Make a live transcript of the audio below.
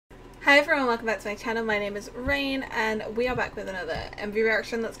Hi everyone, welcome back to my channel. My name is Rain and we are back with another MV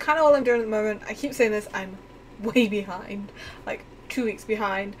reaction. That's kind of all I'm doing at the moment. I keep saying this, I'm way behind, like 2 weeks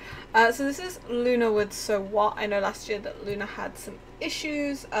behind. So this is Loona with So What. I know last year that Loona had some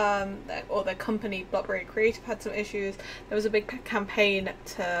issues, or their company Blockberry Creative had some issues. There was a big campaign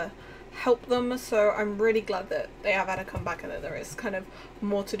to help them, so I'm really glad that they have had a comeback and that there is kind of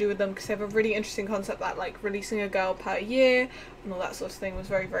more to do with them, because they have a really interesting concept that like releasing a girl per year and all that sort of thing was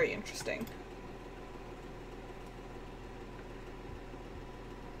very, very interesting.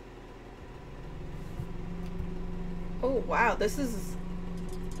 Oh wow, this is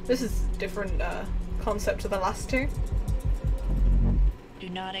different concept to the last two. Do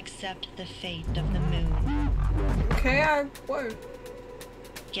not accept the fate of the moon. Okay, I won't.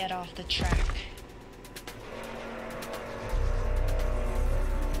 Get off the track.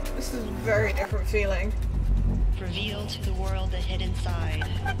 This is a very different feeling. Reveal to the world the hidden side.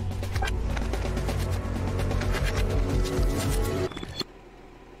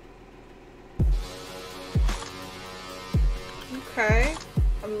 Okay,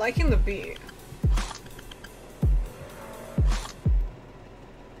 I'm liking the beat.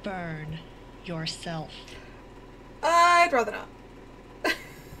 Burn yourself. I'd rather not.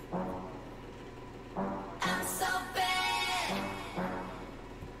 I'm so bad.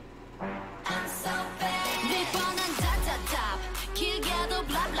 I'm so bad.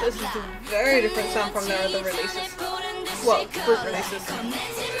 This is a very different sound from their other releases. Well, group releases.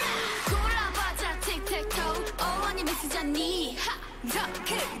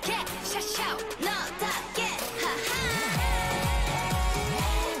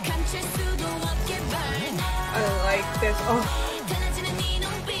 I like this. Oh.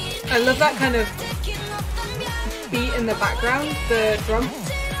 I love that kind of beat in the background, the drum.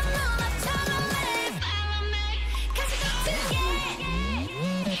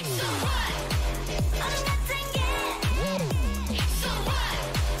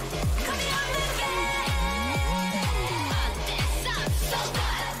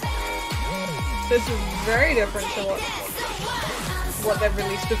 This is very different to what they've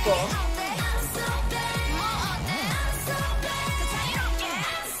released before.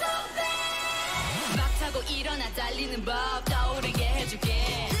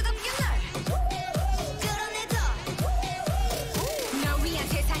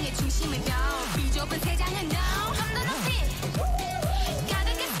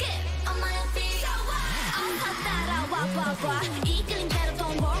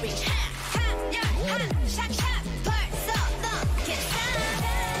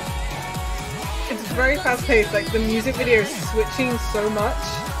 It's very fast paced, like the music video is switching so much.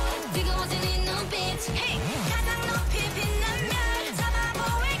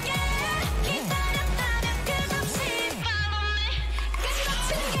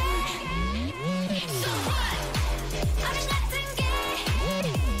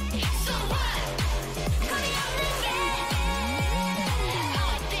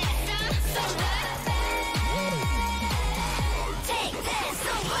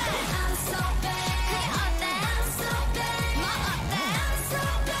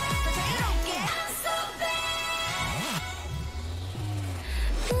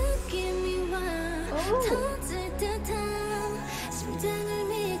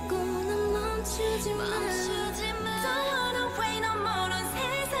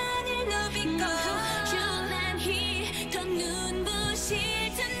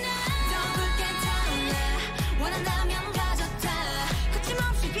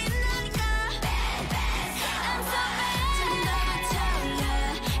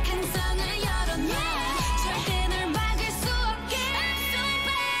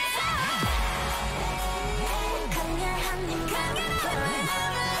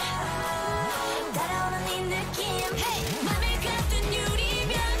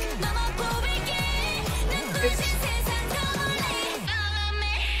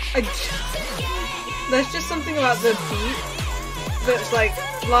 There's just something about the beat that's like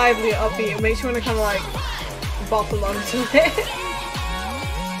lively, upbeat. It makes you want to kind of like bop along to it.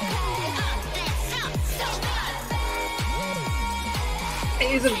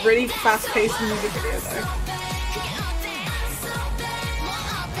 It is a really fast-paced music video though.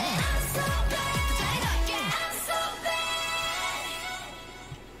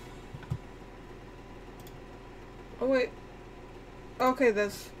 Oh wait. Okay,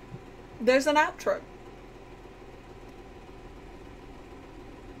 there's an outro.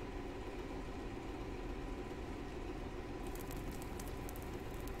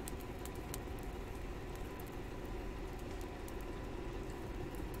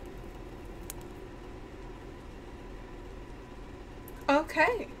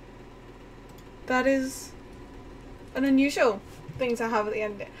 Okay. that is an unusual thing to have at the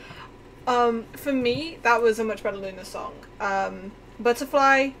end. For me, that was a much better Loona song.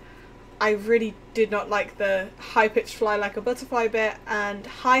 Butterfly, I really did not like the high-pitched fly like a butterfly bit, and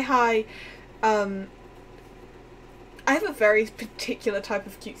Hi, I have a very particular type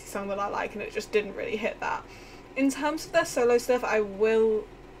of cutesy song that I like, and it just didn't really hit that. In terms of their solo stuff, I will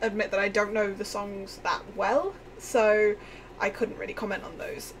admit that I don't know the songs that well, so I couldn't really comment on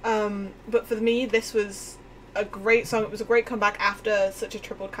those. But for me, this was a great song. It was a great comeback after such a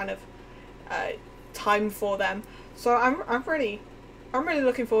troubled kind of time for them. So I'm really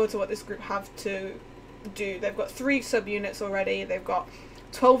looking forward to what this group have to do. They've got 3 subunits already. They've got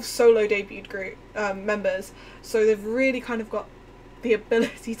 12 solo debuted group members. So they've really kind of got the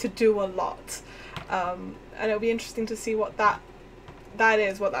ability to do a lot. And it'll be interesting to see what that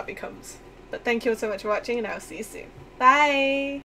is, what that becomes. But thank you all so much for watching, and I'll see you soon. Bye!